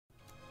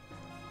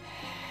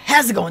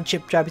How's it going,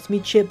 Chip Tribe? It's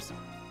me, Chips,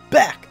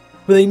 back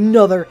with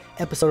another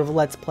episode of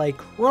Let's Play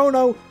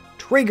Chrono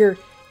Trigger.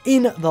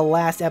 In the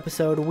last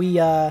episode, we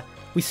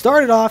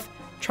started off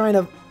trying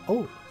to...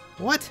 Oh,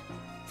 what?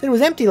 Said it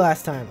was empty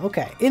last time.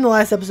 Okay. In the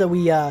last episode,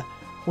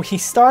 we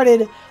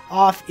started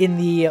off in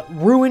the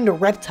ruined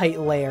reptite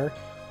lair,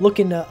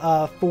 looking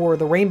for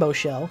the rainbow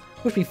shell,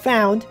 which we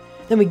found.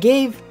 Then we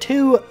gave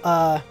to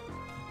the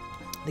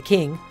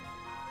king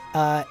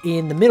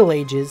in the Middle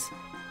Ages,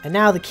 and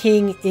now the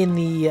king in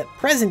the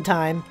present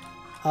time,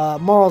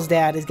 Marl's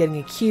dad, is getting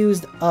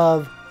accused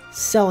of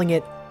selling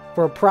it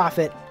for a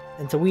profit,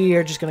 and so we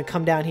are just gonna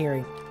come down here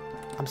and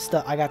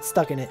I got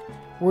stuck in it.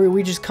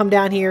 We just come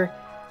down here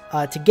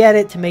to get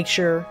it, to make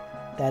sure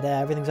that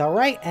everything's all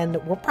right, and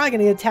we're probably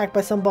gonna get attacked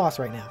by some boss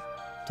right now.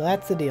 So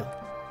that's the deal.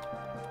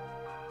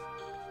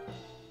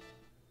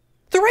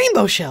 The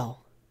rainbow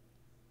shell.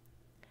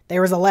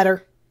 There was a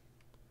letter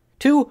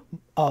to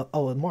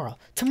Marl.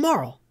 To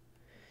Marl.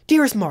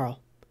 Dearest Marl,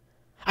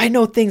 I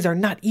know things are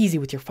not easy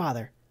with your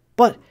father,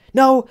 but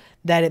know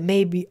that it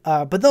may be,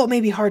 though it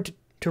may be hard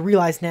to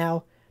realize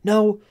now,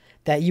 know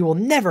that you will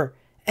never,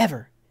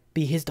 ever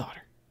be his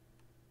daughter.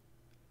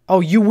 Oh,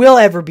 you will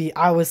ever be.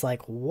 I was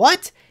like,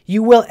 what?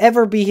 You will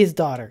ever be his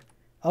daughter.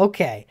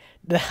 Okay.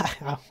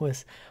 I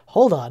was,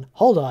 hold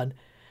on.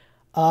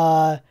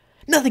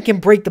 Nothing can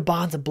break the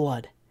bonds of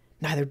blood.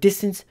 Neither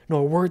distance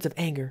nor words of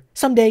anger.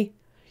 Someday,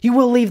 you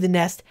will leave the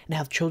nest and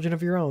have children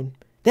of your own.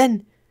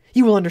 Then,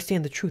 you will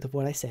understand the truth of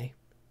what I say.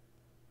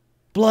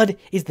 Blood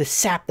is the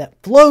sap that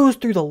flows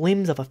through the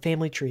limbs of a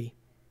family tree.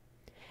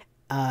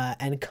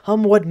 And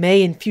come what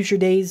may in future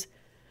days,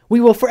 we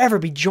will forever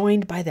be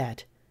joined by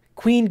that.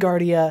 Queen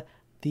Guardia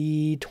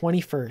the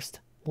 21st.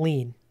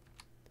 Lean.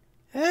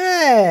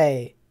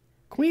 Hey!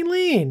 Queen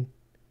Lean.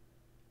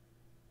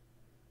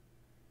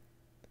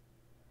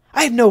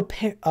 I have no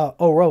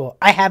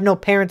I have no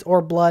parents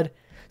or blood,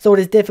 so it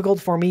is difficult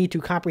for me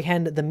to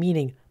comprehend the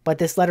meaning, but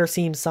this letter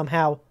seems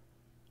somehow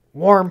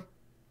warm.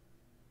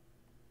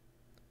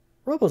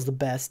 Robo's the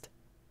best.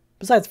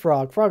 Besides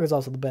Frog. Frog is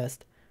also the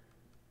best.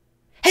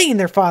 Hang in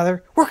there,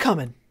 father. We're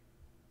coming.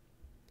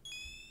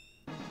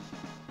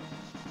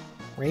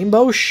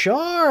 Rainbow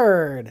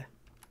Shard.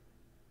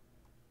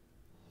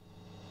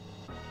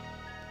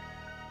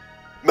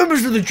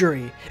 Members of the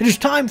jury, it is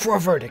time for a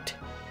verdict.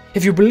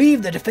 If you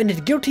believe the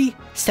defendant guilty,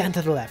 stand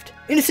to the left.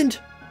 Innocent,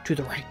 to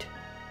the right.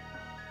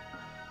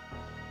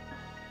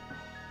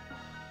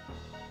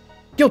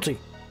 Guilty.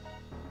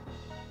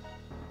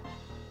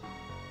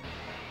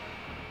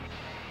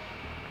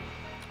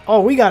 Oh,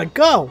 we gotta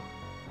go.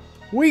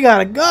 We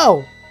gotta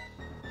go.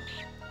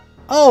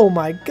 Oh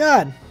my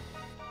god.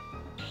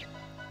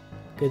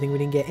 Good thing we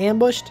didn't get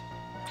ambushed.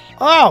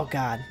 Oh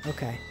god.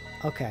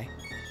 Okay.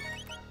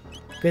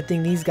 Good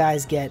thing these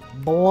guys get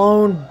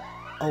blown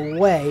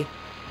away.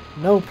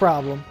 No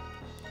problem.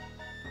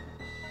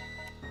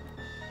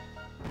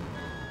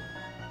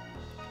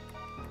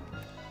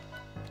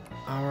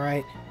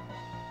 Alright.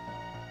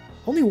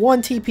 Only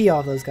one TP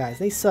off those guys.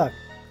 They suck.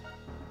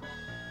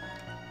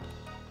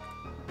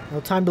 No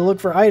time to look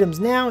for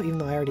items now, even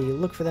though I already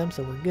looked for them,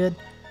 so we're good.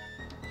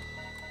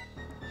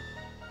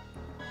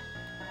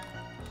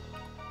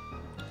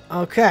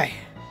 Okay.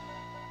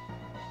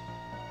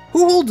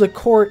 Who holds a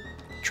court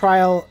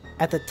trial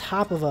at the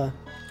top of a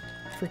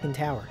freaking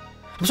tower?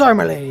 I'm sorry,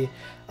 my lady.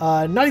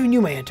 Not even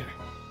you may enter.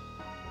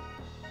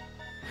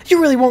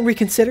 You really won't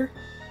reconsider?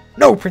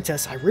 No,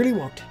 princess, I really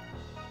won't.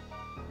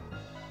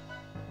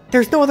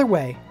 There's no other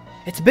way.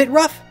 It's a bit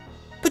rough,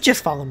 but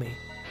just follow me.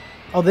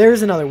 Oh,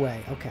 there's another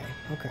way. Okay.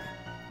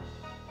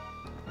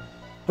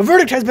 A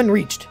verdict has been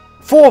reached.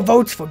 4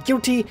 votes for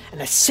guilty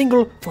and a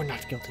single for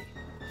not guilty.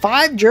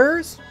 5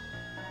 jurors?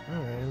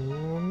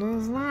 Alright,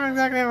 that's not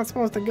exactly how it's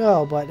supposed to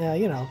go, but,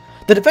 you know.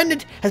 The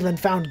defendant has been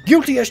found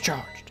guilty as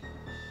charged.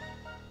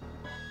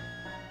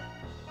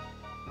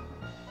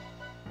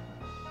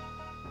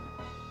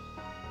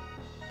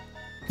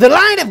 The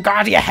line of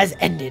Guardia has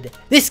ended.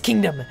 This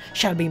kingdom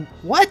shall be...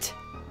 What?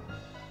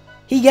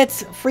 He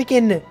gets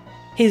freaking...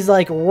 his,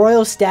 like,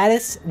 royal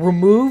status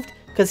removed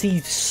because he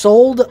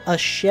sold a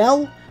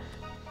shell?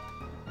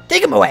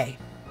 Take him away!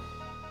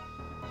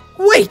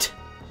 Wait!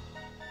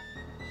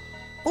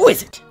 Who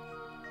is it?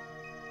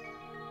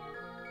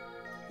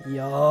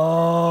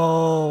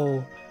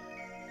 Yo!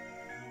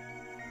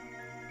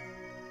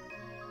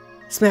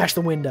 Smash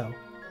the window.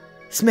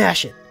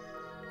 Smash it.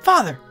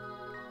 Father!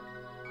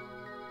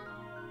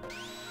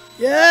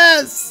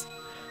 Yes!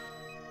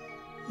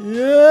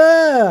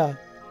 Yeah!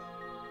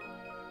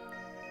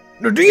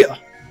 Nadia!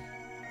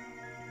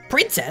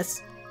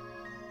 Princess?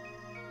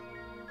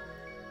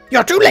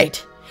 You're too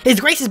late! His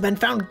Grace has been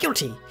found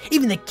guilty.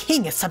 Even the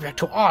king is subject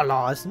to our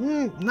laws.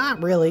 Not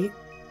really.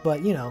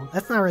 But, you know,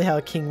 that's not really how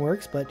a king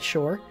works, but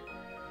sure.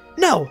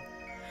 No!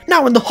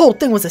 Not when the whole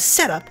thing was a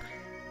setup.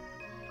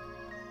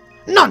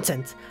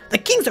 Nonsense! The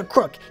king's a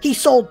crook. He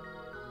sold...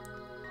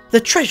 the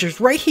treasure's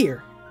right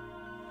here.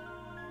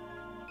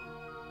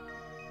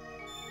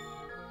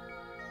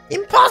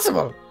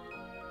 Impossible!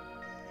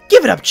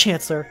 Give it up,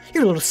 Chancellor.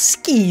 Your little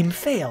scheme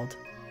failed.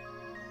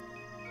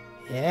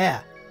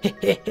 Yeah.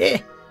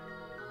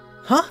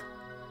 Huh?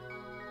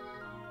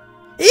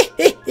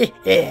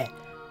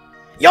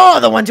 You're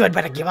the ones who had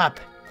better give up.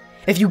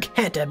 If I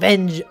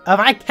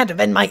can't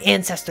avenge my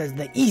ancestors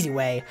the easy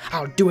way,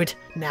 I'll do it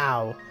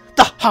now.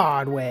 The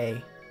hard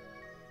way.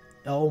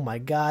 Oh my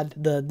god,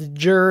 the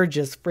juror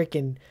just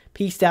freaking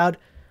peaced out.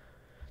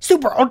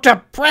 Super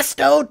Ultra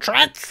Presto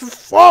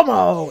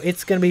Transformo!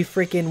 It's gonna be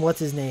freaking, what's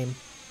his name?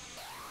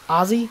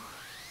 Ozzy?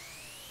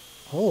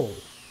 Oh.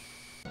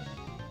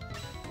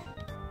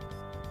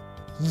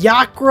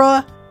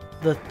 Yakra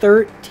the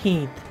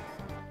 13th.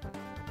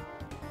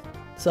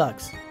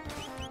 Sucks.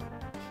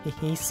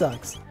 He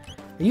sucks.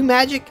 Are you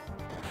magic?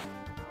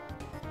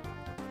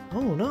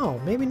 Oh no,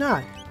 maybe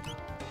not.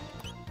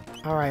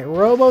 Alright,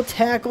 Robo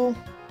Tackle.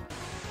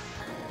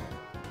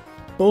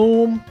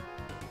 Boom.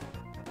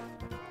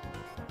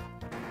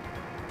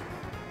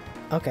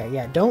 Okay,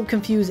 yeah, don't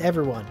confuse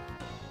everyone.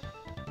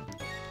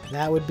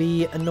 That would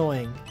be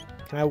annoying.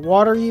 Can I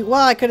water you?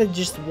 Well, I could have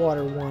just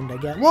water one, I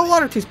guess. Well,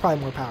 water 2 is probably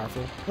more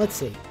powerful. Let's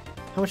see.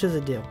 How much does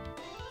it do?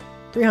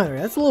 300.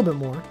 That's a little bit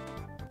more.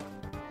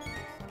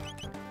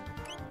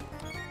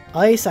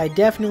 Ice, I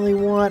definitely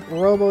want.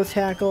 Robo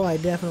Tackle, I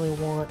definitely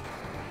want.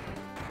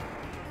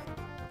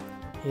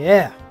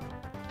 Yeah.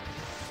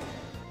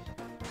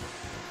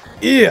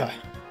 Yeah.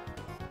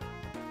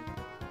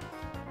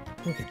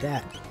 Look at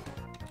that.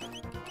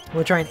 I'm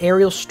gonna try an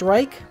aerial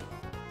strike.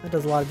 That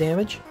does a lot of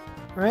damage.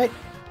 Alright.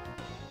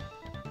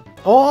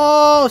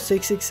 Oh,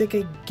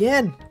 666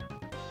 again.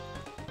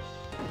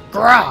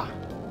 Grah!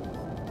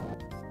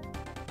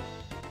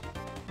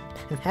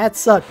 That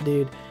sucked,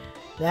 dude.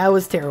 That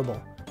was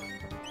terrible.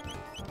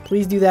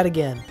 Please do that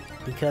again,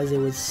 because it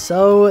was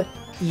so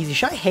easy.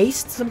 Should I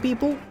haste some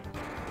people?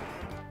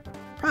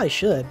 Probably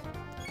should.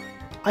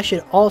 I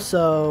should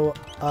also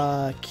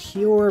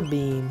Cure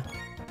Beam.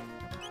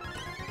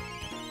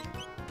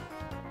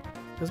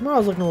 Because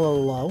Marl's looking a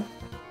little low.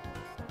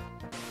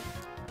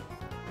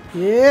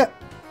 Yeah.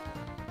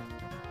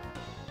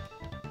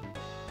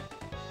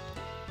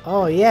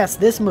 Oh yes,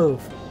 this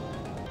move.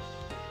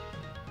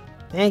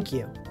 Thank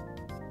you.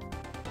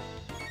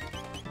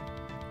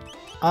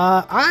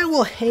 I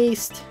will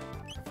haste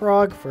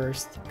Frog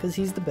first, because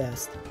he's the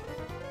best.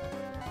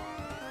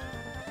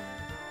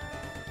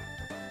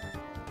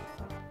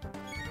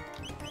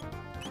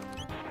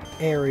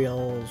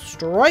 Aerial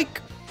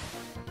strike.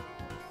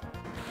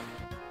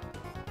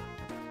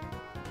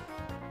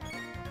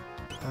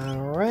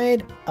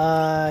 Alright,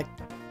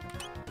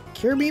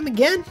 Cure Beam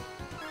again?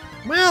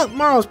 Well,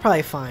 Marl's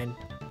probably fine,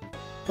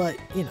 but,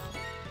 you know.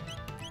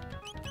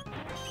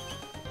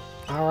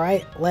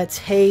 Alright, let's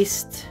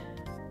haste.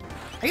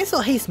 I guess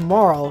I'll haste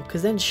Marl,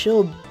 because then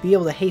she'll be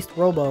able to haste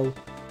Robo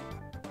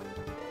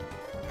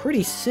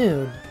pretty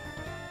soon.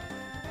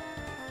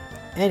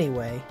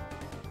 Anyway.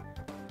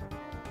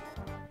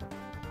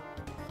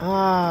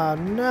 Ah,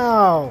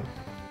 no.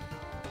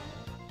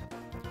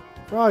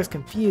 Frog's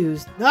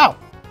confused. No!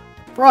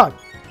 Frog!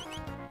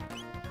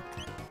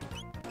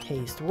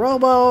 Haste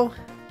Robo.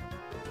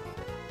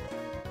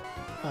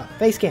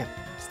 Face cam.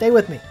 Stay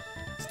with me.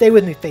 Stay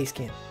with me, face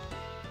cam.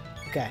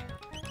 Okay.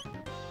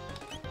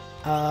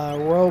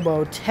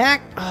 Robo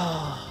Tech.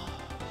 Oh,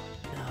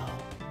 no.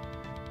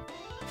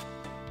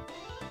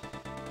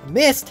 I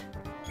missed.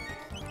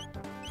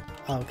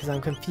 Oh, because I'm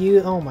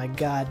confused. Oh my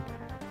god.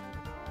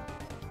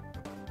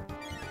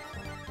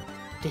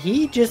 Did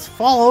he just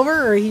fall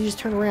over or he just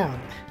turn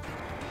around?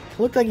 It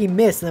looked like he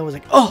missed and then was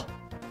like, oh,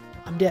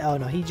 I'm dead. Oh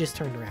no, he just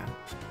turned around.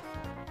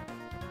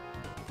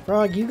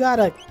 Frog, you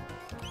gotta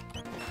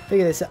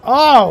figure this out.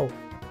 Oh!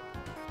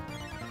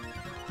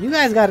 You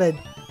guys gotta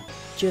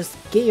just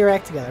get your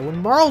act together.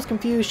 When Marl was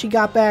confused, she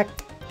got back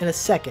in a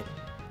second.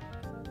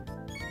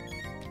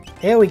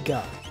 There we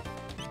go.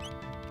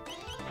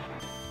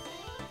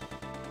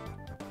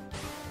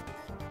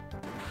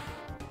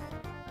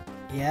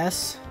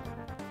 Yes.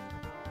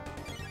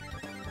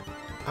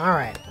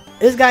 Alright.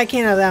 This guy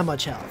can't have that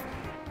much health.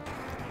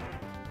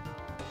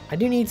 I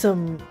do need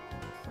some...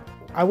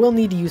 I will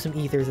need to use some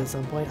ethers at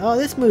some point. Oh,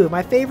 this move.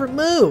 My favorite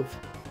move.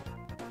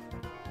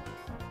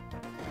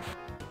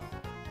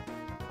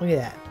 Look at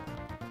that.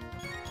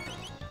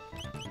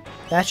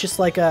 That's just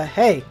like a,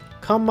 hey,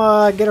 come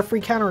get a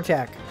free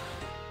counterattack.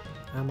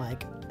 I'm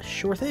like,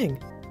 sure thing.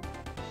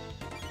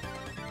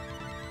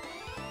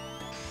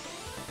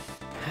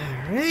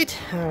 Alright,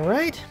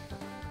 alright.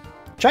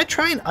 Should I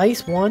try an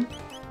Ice 1?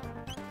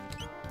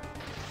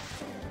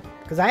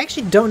 Because I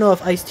actually don't know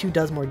if Ice 2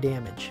 does more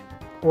damage.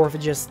 Or if it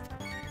just...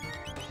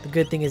 The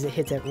good thing is it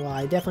hits at... Well,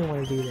 I definitely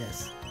want to do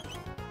this.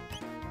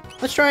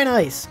 Let's try an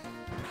Ice.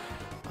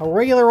 A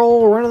regular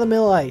old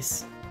run-of-the-mill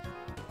Ice.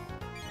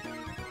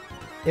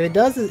 If it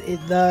does,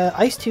 the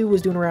Ice 2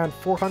 was doing around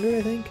 400,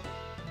 I think.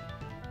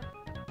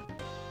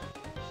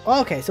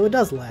 Okay, so it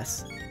does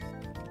less.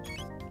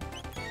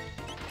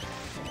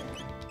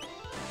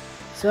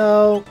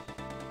 So,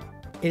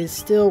 it is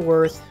still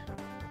worth...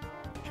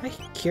 Should I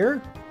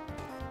cure?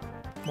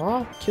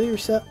 Marl, kill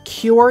yourself.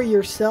 Cure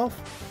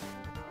yourself.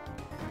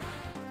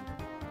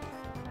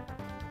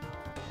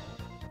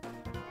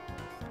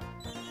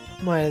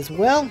 Might as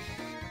well.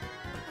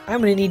 I'm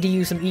gonna need to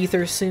use some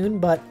ether soon,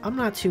 but I'm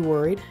not too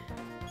worried.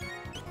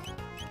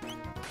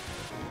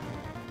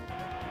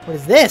 What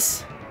is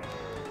this?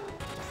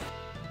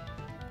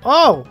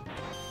 Oh!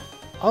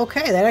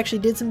 Okay, that actually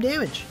did some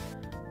damage.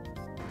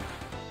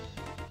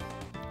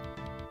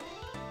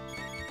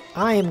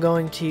 I am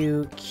going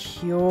to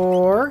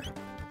cure.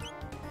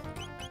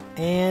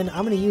 And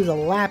I'm going to use a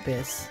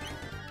lapis.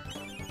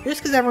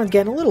 Just because everyone's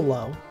getting a little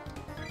low.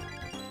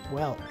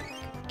 Well,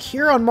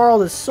 cure on Marl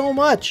does so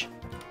much.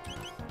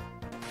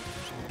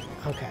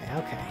 Okay,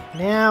 okay.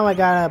 Now I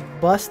gotta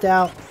bust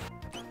out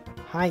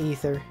high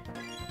ether.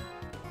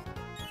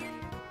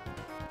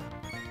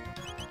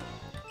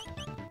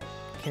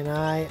 Can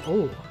I...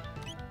 Oh.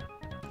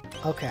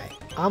 Okay.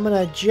 I'm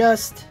gonna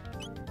just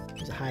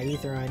use a high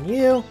ether on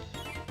you.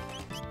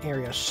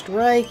 Area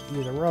strike.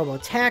 Use a robo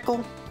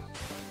tackle.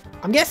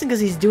 I'm guessing because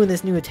he's doing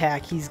this new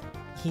attack, he's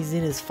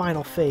in his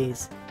final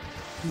phase.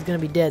 He's gonna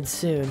be dead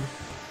soon.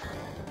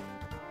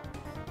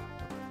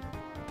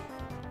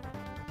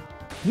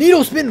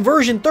 Needle Spin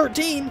version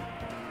 13!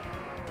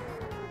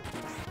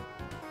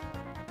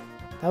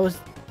 That was...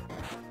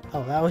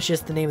 Oh, that was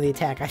just the name of the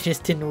attack. I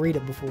just didn't read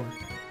it before.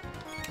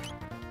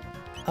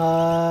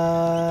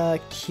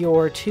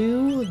 Cure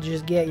 2.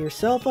 Just get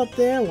yourself up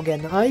there. We'll get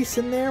an ice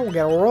in there. We'll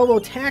get a robo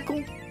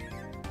tackle.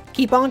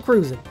 Keep on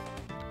cruising.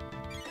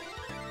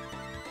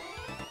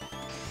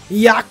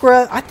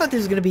 Yakra. I thought this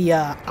was going to be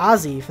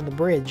Ozzy from the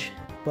bridge,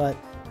 but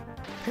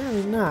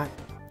apparently not.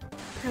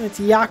 Apparently it's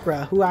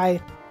Yakra, who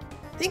I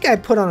think I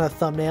put on a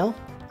thumbnail.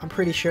 I'm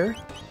pretty sure.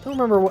 Don't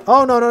remember what...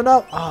 Oh, no, no,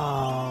 no.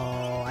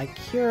 Oh, I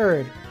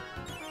cured.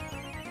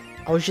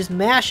 I was just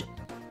mashing.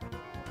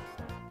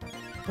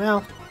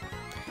 Well,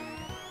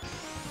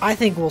 I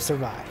think we'll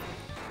survive.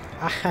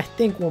 I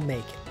think we'll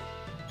make it.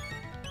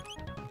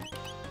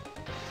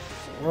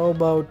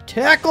 Robo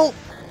tackle.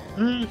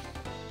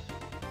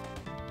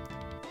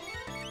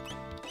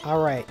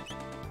 Alright.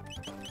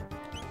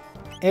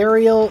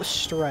 Aerial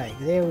strike.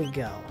 There we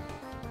go.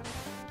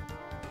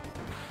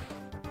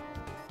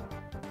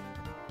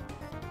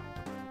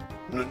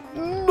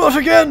 Not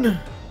again!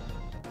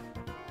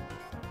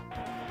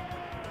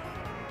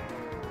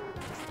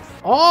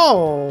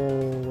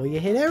 Oh, you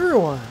hit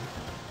everyone.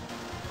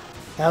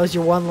 That was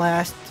your one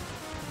last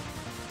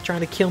trying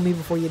to kill me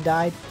before you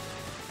died.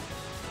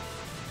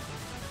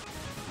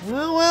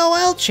 Well, well,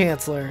 well,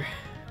 Chancellor.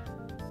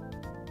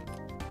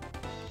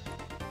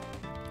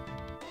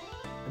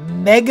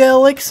 Mega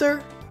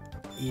Elixir?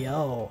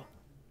 Yo.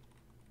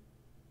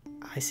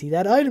 I see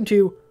that item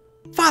too.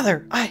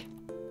 Father,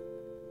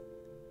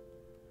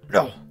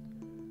 No.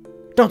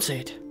 Don't say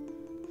it.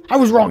 I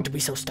was wrong to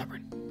be so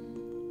stubborn.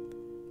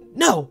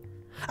 No.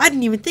 I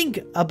didn't even think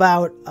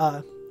about,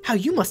 how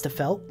you must have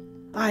felt.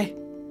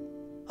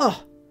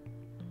 Oh.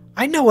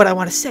 I know what I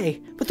want to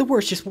say, but the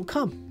words just won't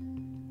come.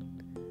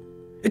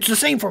 It's the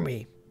same for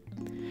me.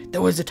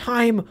 There was a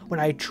time when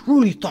I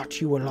truly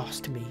thought you were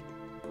lost to me.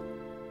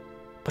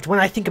 But when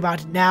I think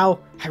about it now,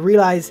 I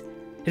realize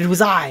it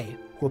was I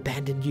who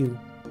abandoned you.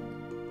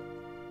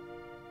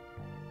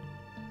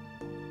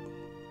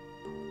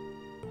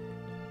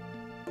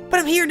 But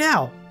I'm here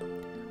now.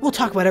 We'll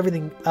talk about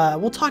everything.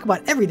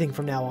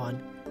 From now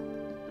on.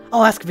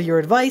 I'll ask for your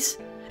advice,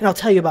 and I'll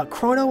tell you about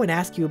Chrono and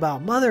ask you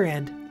about Mother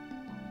and...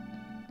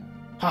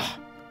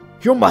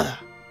 your mother,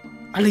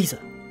 Aliza.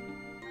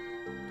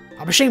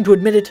 I'm ashamed to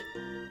admit it,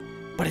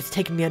 but it's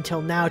taken me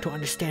until now to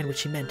understand what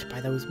she meant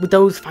by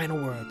those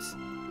final words.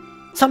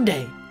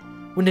 Someday,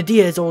 when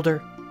Nadia is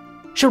older,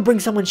 she'll bring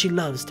someone she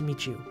loves to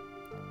meet you.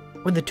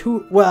 When the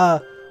two,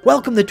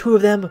 welcome the two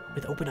of them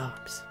with open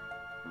arms.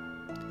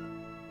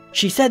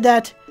 She said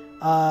that,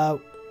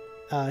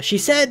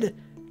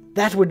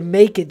 that would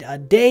make it a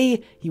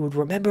day you would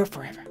remember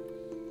forever.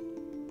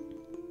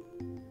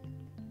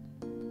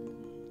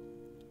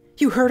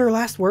 You heard her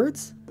last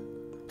words?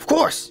 Of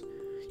course!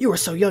 You were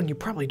so young you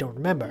probably don't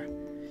remember.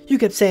 You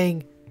kept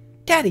saying,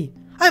 Daddy,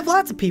 I have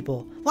lots of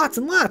people. Lots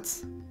and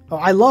lots. Oh,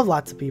 I love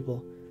lots of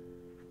people.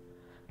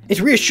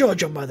 It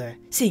reassured your mother,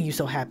 seeing you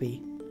so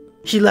happy.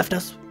 She left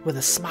us with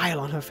a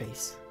smile on her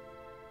face.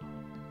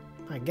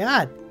 My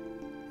God,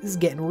 this is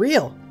getting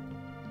real.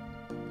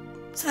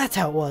 So that's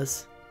how it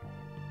was.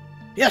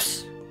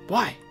 Yes,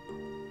 why?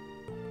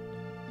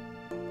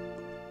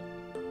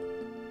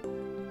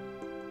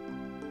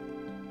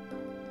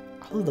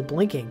 I love the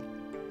blinking.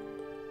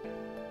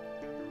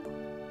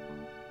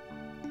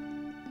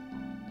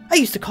 I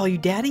used to call you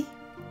Daddy.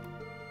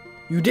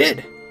 You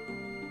did.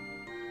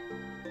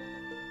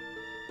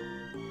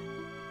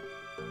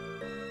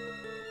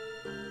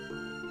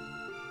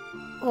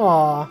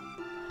 Aw,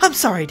 I'm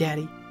sorry,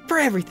 Daddy, for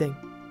everything.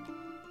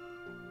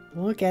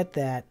 Look at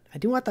that. I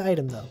do want the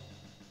item, though.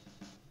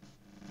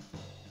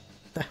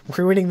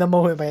 Ruining the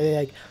moment by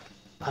like,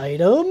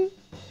 item?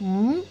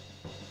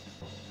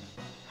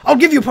 I'll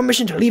give you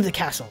permission to leave the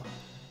castle,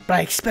 but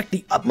I expect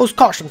the utmost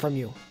caution from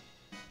you.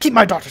 Keep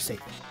my daughter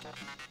safe.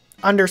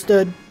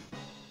 Understood.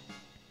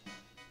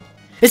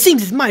 It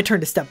seems it's my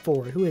turn to step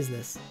forward. Who is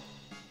this?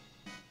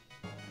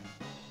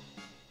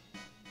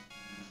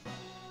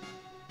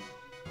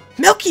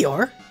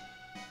 Melchior?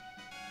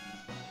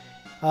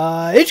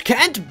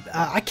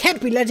 I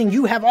can't be letting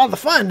you have all the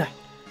fun.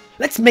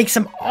 Let's make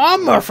some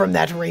armor from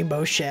that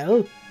rainbow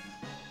shell.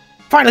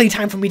 Finally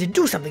time for me to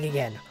do something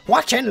again.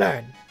 Watch and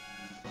learn.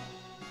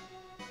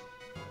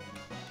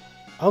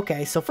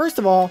 Okay, so first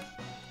of all,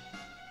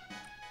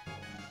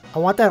 I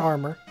want that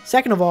armor.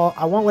 Second of all,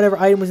 I want whatever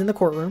item was in the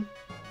courtroom.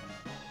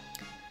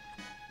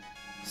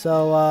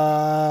 So,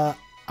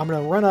 I'm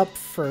gonna run up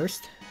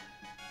first.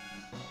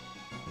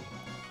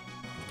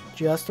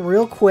 Just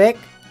real quick.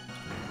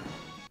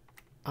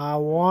 I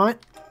want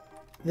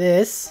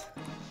this.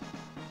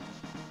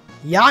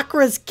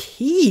 Yakra's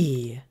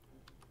key.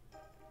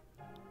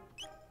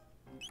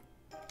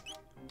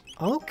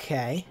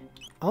 Okay.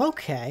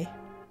 Okay.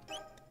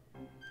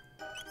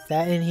 Is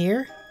that in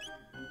here?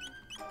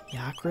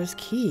 Yakra's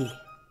key.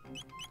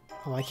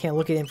 Oh, I can't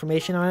look at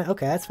information on it?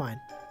 Okay, that's fine.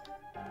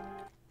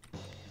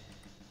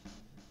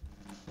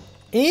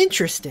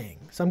 Interesting.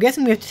 So I'm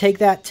guessing we have to take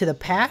that to the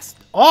past.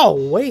 Oh,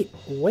 wait.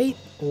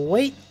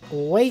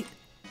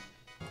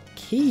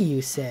 Key,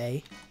 you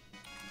say?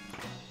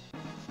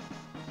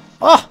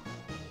 Oh!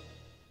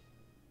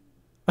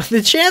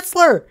 The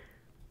Chancellor!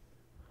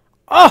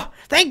 Oh,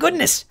 thank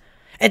goodness!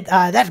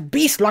 That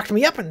beast locked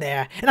me up in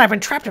there, and I've been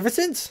trapped ever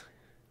since.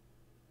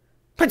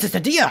 Princess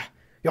Nadia!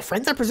 Your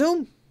friends, I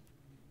presume?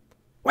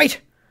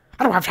 Wait!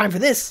 I don't have time for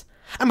this!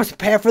 I must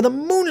prepare for the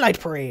Moonlight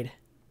Parade!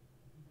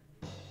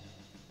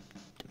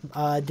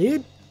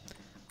 Dude?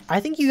 I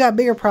think you got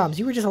bigger problems.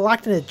 You were just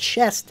locked in a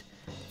chest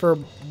for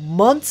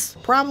months,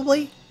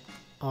 probably?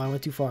 Oh, I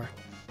went too far.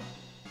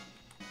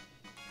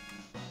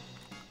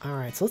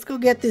 Alright, so let's go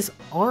get this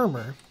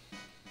armor.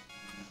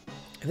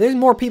 If there's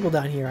more people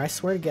down here, I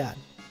swear to God.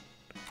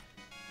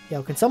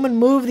 Yo, can someone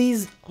move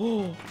these?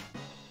 Oh,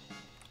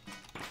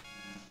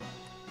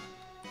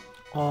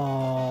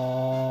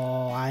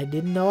 I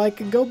didn't know I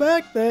could go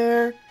back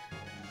there.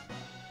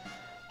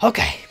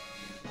 Okay.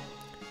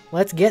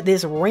 Let's get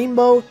this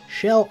rainbow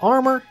shell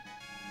armor.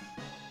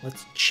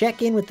 Let's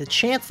check in with the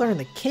Chancellor and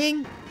the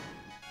King.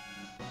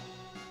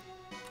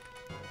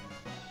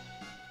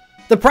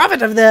 The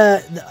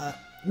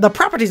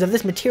properties of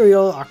this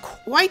material are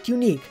quite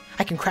unique.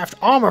 I can craft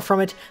armor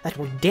from it that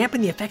will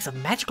dampen the effects of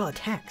magical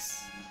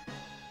attacks.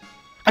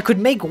 I could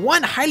make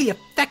one highly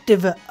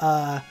effective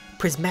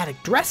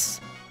prismatic dress,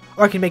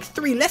 or I can make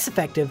 3 less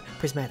effective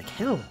prismatic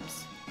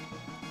helms.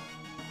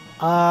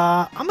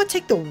 I'm gonna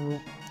take the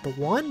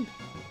one.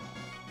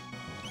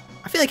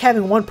 I feel like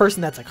having one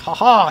person that's like,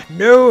 haha,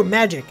 no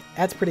magic.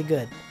 That's pretty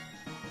good.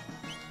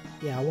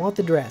 Yeah, I want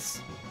the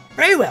dress.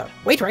 Very well,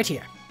 wait right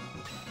here.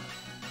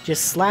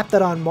 Just slap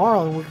that on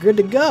Marl and we're good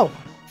to go.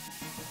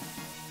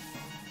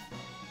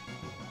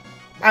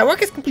 My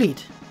work is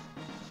complete.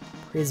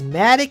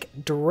 Prismatic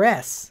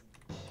dress.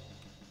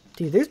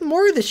 Dude, there's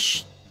more of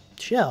this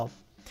shell.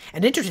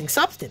 An interesting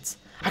substance.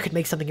 I could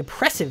make something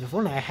impressive if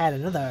only I had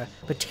another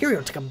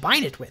material to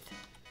combine it with.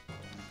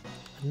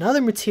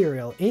 Another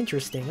material.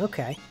 Interesting.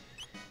 Okay.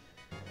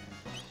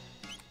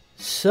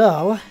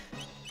 So,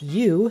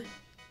 you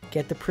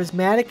get the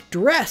prismatic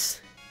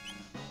dress.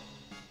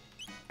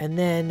 And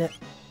then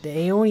the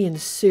Aeonian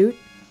suit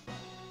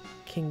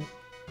can...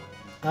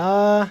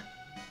 yeah,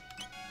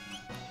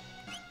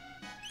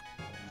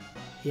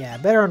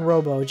 better on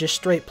Robo. Just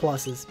straight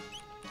pluses.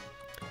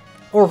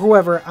 Or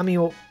whoever. I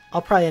mean,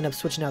 I'll probably end up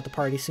switching out the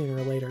party sooner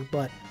or later,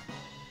 but...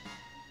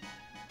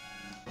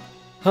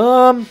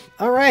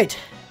 alright.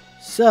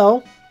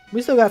 So,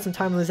 we still got some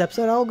time in this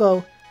episode. I'll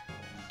go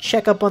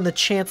check up on the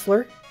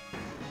Chancellor.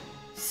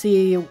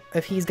 See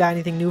if he's got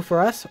anything new for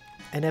us.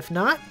 And if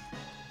not...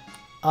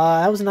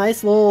 that was a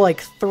nice little,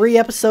 like,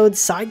 3-episode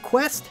side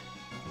quest.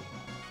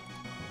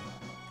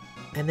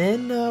 And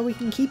then, we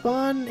can keep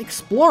on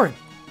exploring.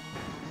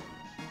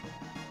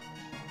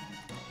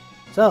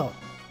 So,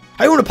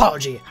 I owe an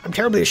apology. I'm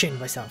terribly ashamed of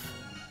myself.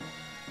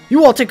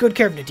 You all take good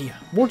care of Nadia,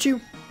 won't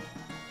you?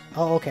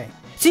 Oh, okay.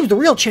 Seems the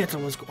real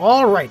Chancellor was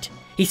alright.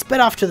 He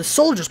sped off to the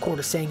soldiers'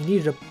 quarters saying he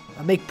needed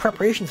to make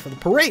preparations for the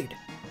parade.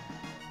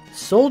 The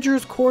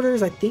soldiers'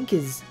 quarters, I think,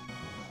 is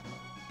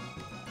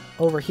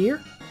over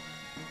here.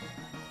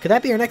 Could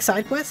that be our next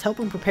side quest? Help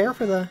him prepare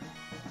for the...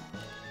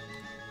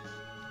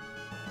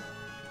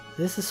 Is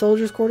this the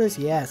soldiers' quarters?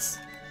 Yes.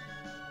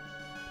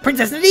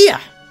 Princess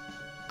Nadia!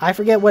 I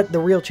forget what the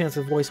real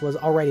Chancellor's voice was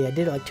already. I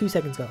did it like 2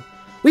 seconds ago.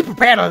 We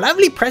prepared a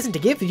lovely present to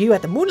give to you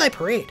at the Moonlight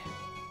Parade.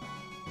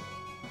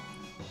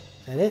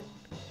 Is that it?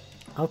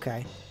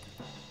 Okay.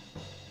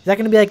 Is that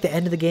going to be like the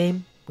end of the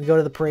game? We go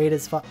to the parade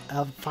as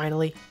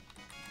finally?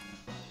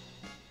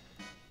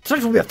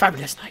 Tonight will be a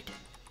fabulous night.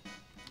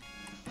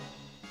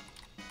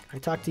 Can I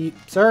talk to you?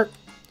 Sir?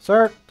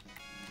 Sir?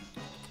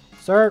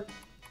 Sir?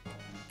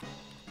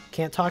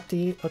 Can't talk to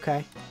you?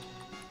 Okay.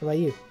 What about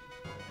you?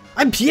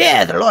 I'm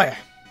Pierre, the lawyer.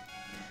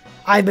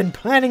 I've been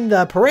planning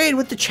the parade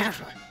with the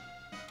Chancellor.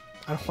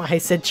 I don't know why I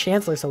said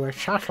Chancellor somewhere.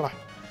 Chancellor.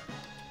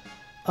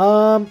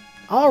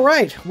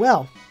 Alright.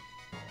 Well.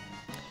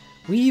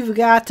 We've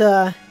got,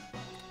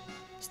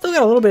 still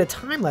got a little bit of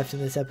time left in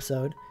this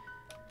episode.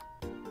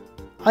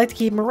 I like to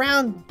keep them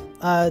around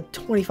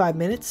 25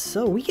 minutes,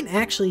 so we can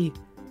actually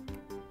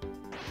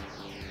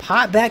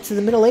pop back to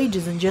the Middle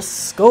Ages and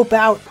just scope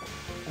out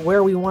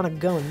where we want to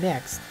go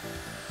next.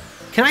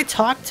 Can I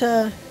talk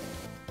to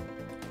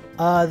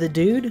the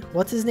dude?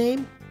 What's his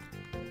name?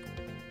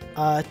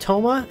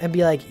 Toma, and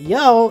be like,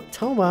 yo,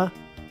 Toma,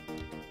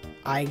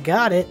 I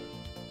got it.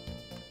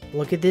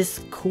 Look at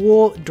this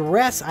cool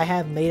dress I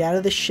have made out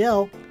of the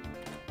shell.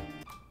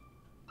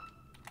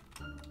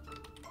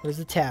 Where's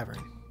the tavern?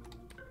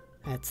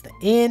 That's the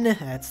inn.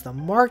 That's the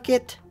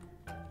market.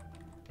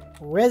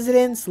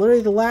 Residence.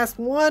 Literally the last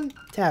one.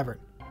 Tavern.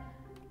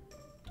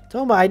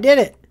 Toma, I did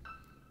it.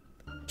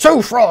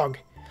 So, Frog,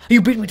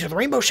 you beat me to the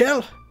rainbow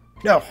shell?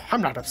 No,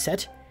 I'm not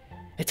upset.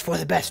 It's for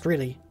the best,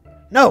 really.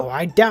 No,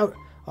 I doubt...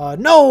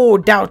 no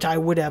doubt I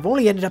would have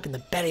only ended up in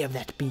the belly of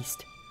that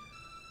beast.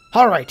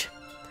 Alright.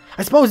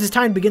 I suppose it's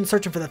time to begin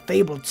searching for the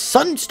fabled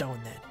sunstone,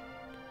 then.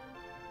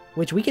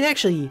 Which we can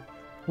actually...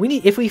 We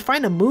need... If we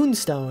find a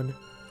moonstone...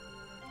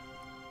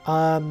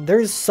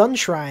 there's sun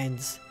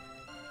shrines.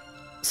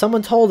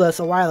 Someone told us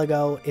a while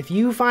ago, if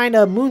you find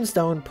a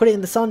moonstone, put it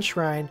in the sun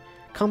shrine,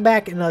 come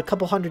back in a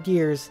couple hundred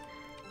years,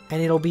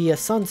 and it'll be a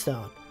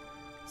sunstone.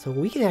 So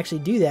we can actually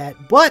do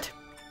that, but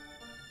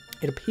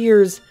it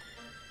appears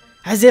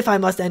as if I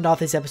must end off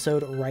this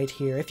episode right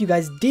here. If you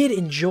guys did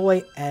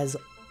enjoy, as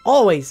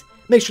always,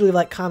 make sure to leave a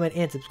like, comment,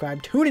 and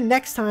subscribe. Tune in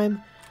next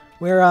time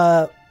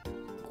where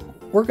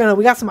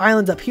we got some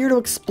islands up here to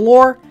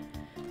explore.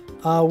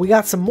 We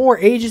got some more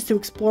ages to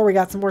explore. We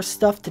got some more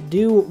stuff to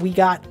do. We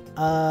got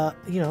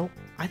you know,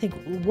 I think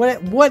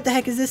what the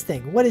heck is this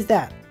thing? What is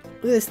that?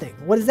 Look at this thing.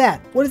 What is that?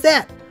 What is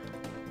that?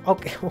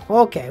 Okay,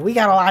 okay, we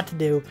got a lot to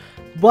do,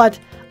 but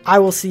I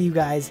will see you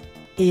guys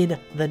in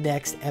the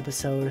next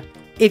episode.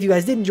 If you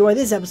guys did enjoy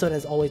this episode,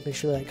 as always, make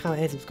sure to like,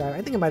 comment, and subscribe.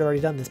 I think I might have already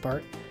done this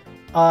part.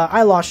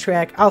 I lost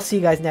track. I'll see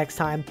you guys next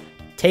time.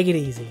 Take it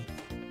easy.